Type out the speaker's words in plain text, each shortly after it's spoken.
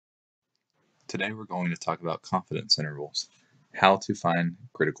Today we're going to talk about confidence intervals, how to find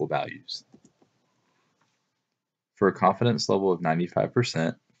critical values. For a confidence level of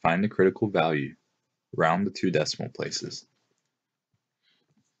 95%, find the critical value, round the 2 decimal places.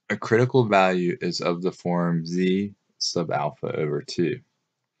 A critical value is of the form z sub alpha over 2.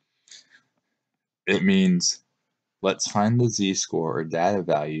 It means let's find the z-score or data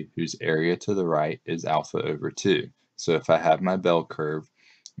value whose area to the right is alpha over 2. So if I have my bell curve,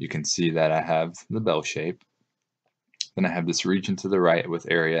 you can see that I have the bell shape. Then I have this region to the right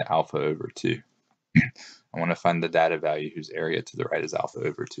with area alpha over 2. I want to find the data value whose area to the right is alpha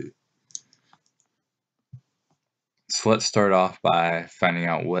over 2. So let's start off by finding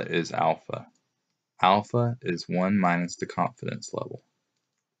out what is alpha. Alpha is 1 minus the confidence level.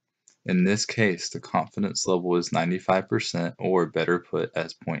 In this case, the confidence level is 95%, or better put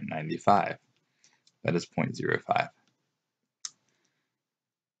as 0.95. That is 0.05.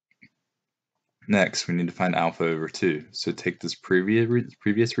 Next, we need to find alpha over 2. So take this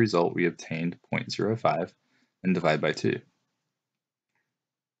previous result we obtained, 0.05, and divide by 2.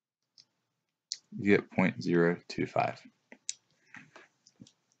 You get 0.025.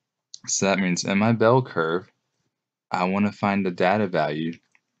 So that means in my bell curve, I want to find the data value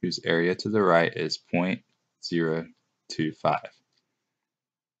whose area to the right is 0.025. So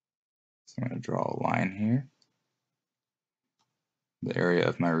I'm going to draw a line here. The area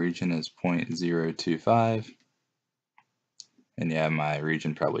of my region is 0.025. And yeah, my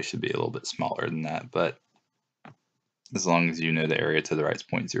region probably should be a little bit smaller than that, but as long as you know the area to the right is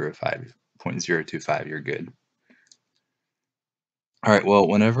 0.025, you're good. All right, well,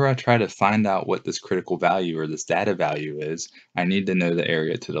 whenever I try to find out what this critical value or this data value is, I need to know the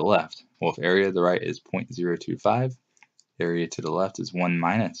area to the left. Well, if area to the right is 0.025, area to the left is 1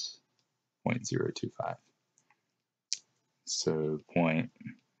 minus 0.025. So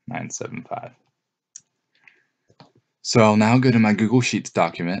 0.975. So I'll now go to my Google Sheets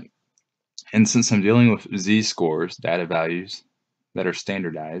document, and since I'm dealing with z-scores, data values that are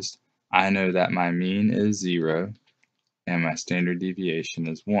standardized, I know that my mean is 0 and my standard deviation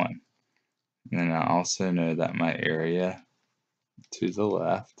is 1. And then I also know that my area to the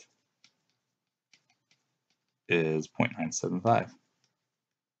left is 0.975.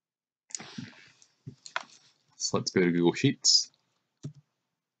 So let's go to Google Sheets.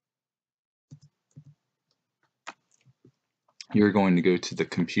 You're going to go to the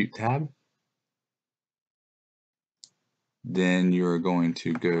Compute tab. Then you're going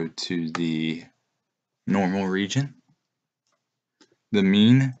to go to the normal region. The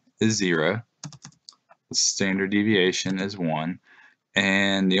mean is 0. The standard deviation is 1.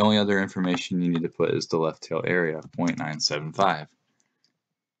 And the only other information you need to put is the left tail area, 0.975.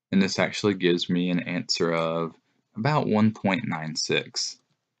 And this actually gives me an answer of about 1.96.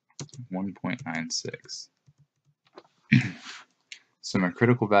 1.96. So my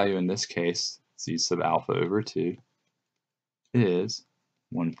critical value in this case, z sub alpha over 2, is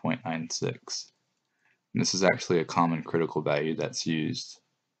 1.96. And this is actually a common critical value that's used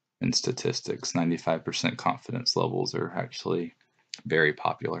in statistics. 95% confidence levels are actually very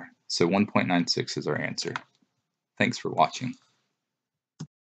popular. So 1.96 is our answer. Thanks for watching.